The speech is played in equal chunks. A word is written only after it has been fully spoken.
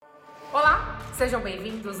Sejam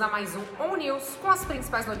bem-vindos a mais um On News com as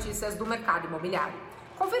principais notícias do mercado imobiliário.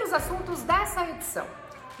 Confira os assuntos dessa edição.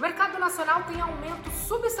 O mercado nacional tem aumento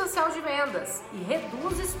substancial de vendas e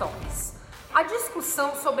reduz estoques. A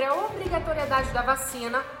discussão sobre a obrigatoriedade da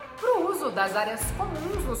vacina para o uso das áreas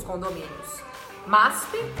comuns nos condomínios.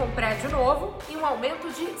 MASP com prédio novo e um aumento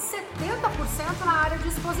de 70% na área de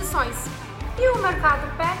exposições. E o mercado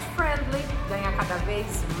pet friendly ganha cada vez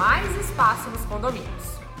mais espaço nos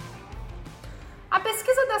condomínios. A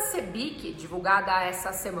pesquisa da Sebic, divulgada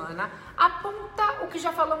essa semana, aponta o que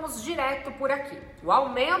já falamos direto por aqui: o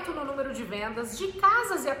aumento no número de vendas de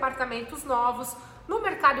casas e apartamentos novos no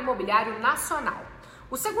mercado imobiliário nacional.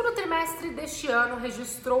 O segundo trimestre deste ano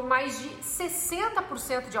registrou mais de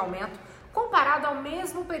 60% de aumento comparado ao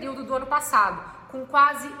mesmo período do ano passado, com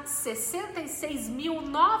quase 66 mil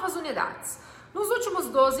novas unidades. Nos últimos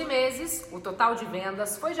 12 meses, o total de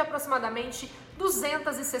vendas foi de aproximadamente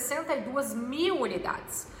 262 mil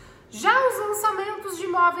unidades. Já os lançamentos de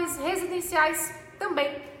imóveis residenciais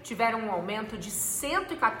também tiveram um aumento de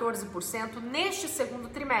 114% neste segundo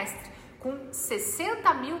trimestre, com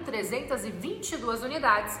 60.322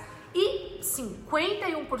 unidades e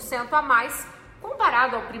 51% a mais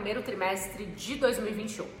comparado ao primeiro trimestre de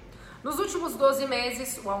 2021. Nos últimos 12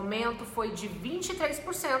 meses, o aumento foi de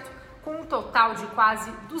 23%, com um total de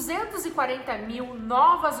quase 240 mil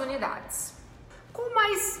novas unidades. Com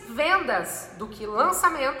mais vendas do que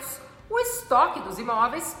lançamentos, o estoque dos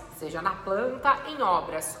imóveis, seja na planta, em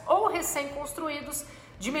obras ou recém-construídos,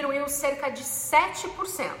 diminuiu cerca de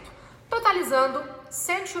 7%, totalizando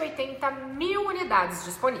 180 mil unidades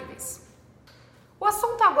disponíveis. O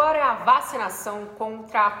assunto agora é a vacinação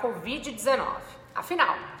contra a Covid-19.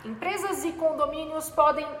 Afinal, empresas e condomínios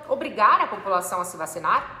podem obrigar a população a se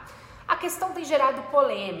vacinar? A questão tem gerado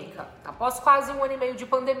polêmica. Após quase um ano e meio de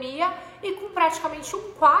pandemia e com praticamente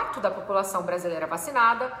um quarto da população brasileira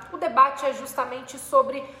vacinada, o debate é justamente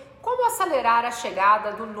sobre como acelerar a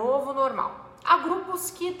chegada do novo normal. Há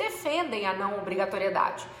grupos que defendem a não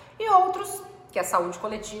obrigatoriedade e outros que a saúde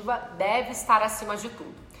coletiva deve estar acima de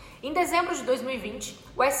tudo. Em dezembro de 2020,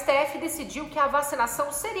 o STF decidiu que a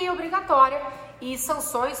vacinação seria obrigatória e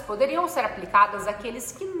sanções poderiam ser aplicadas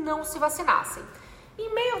àqueles que não se vacinassem.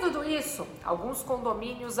 Em meio a tudo isso, alguns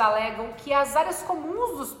condomínios alegam que as áreas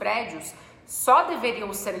comuns dos prédios só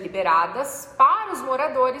deveriam ser liberadas para os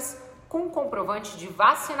moradores com comprovante de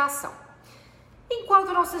vacinação.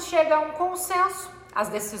 Enquanto não se chega a um consenso, as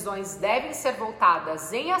decisões devem ser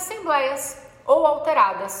votadas em assembleias ou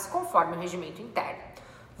alteradas conforme o regimento interno.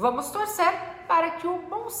 Vamos torcer para que o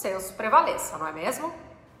bom senso prevaleça, não é mesmo?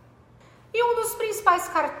 E um dos principais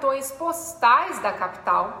cartões postais da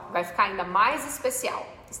capital vai ficar ainda mais especial.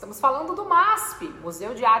 Estamos falando do MASP,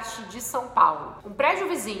 Museu de Arte de São Paulo. Um prédio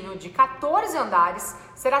vizinho de 14 andares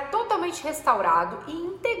será totalmente restaurado e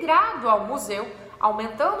integrado ao museu,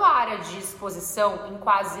 aumentando a área de exposição em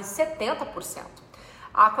quase 70%.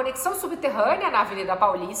 A conexão subterrânea na Avenida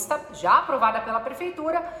Paulista, já aprovada pela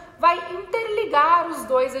Prefeitura, vai interligar os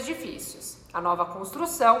dois edifícios. A nova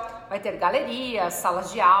construção vai ter galerias,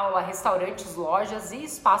 salas de aula, restaurantes, lojas e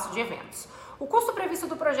espaço de eventos. O custo previsto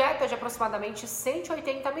do projeto é de aproximadamente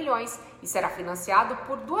 180 milhões e será financiado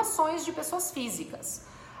por doações de pessoas físicas.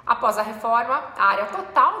 Após a reforma, a área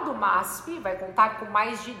total do MASP vai contar com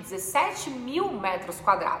mais de 17 mil metros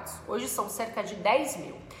quadrados. Hoje são cerca de 10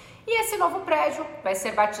 mil. E esse novo prédio vai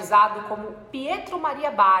ser batizado como Pietro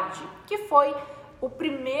Maria Bardi, que foi o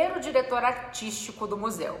primeiro diretor artístico do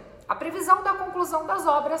museu. A previsão da conclusão das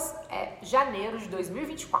obras é janeiro de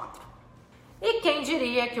 2024. E quem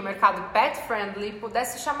diria que o mercado pet friendly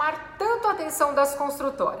pudesse chamar tanto a atenção das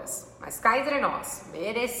construtoras? Mas cá entre nós,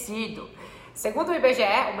 merecido! Segundo o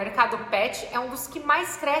IBGE, o mercado pet é um dos que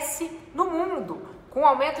mais cresce no mundo, com um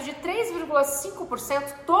aumento de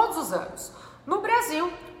 3,5% todos os anos. No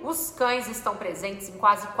Brasil, os cães estão presentes em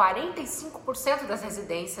quase 45% das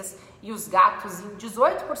residências e os gatos em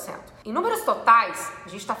 18%. Em números totais, a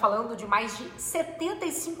gente está falando de mais de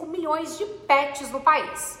 75 milhões de pets no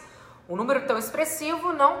país. Um número tão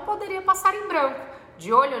expressivo não poderia passar em branco.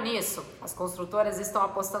 De olho nisso, as construtoras estão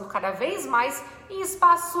apostando cada vez mais em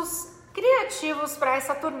espaços criativos para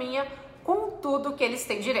essa turminha, com tudo que eles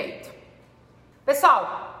têm direito.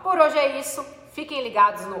 Pessoal, por hoje é isso. Fiquem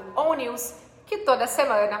ligados no On News, que toda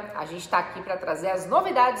semana a gente está aqui para trazer as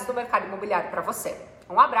novidades do mercado imobiliário para você.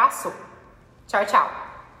 Um abraço, tchau, tchau!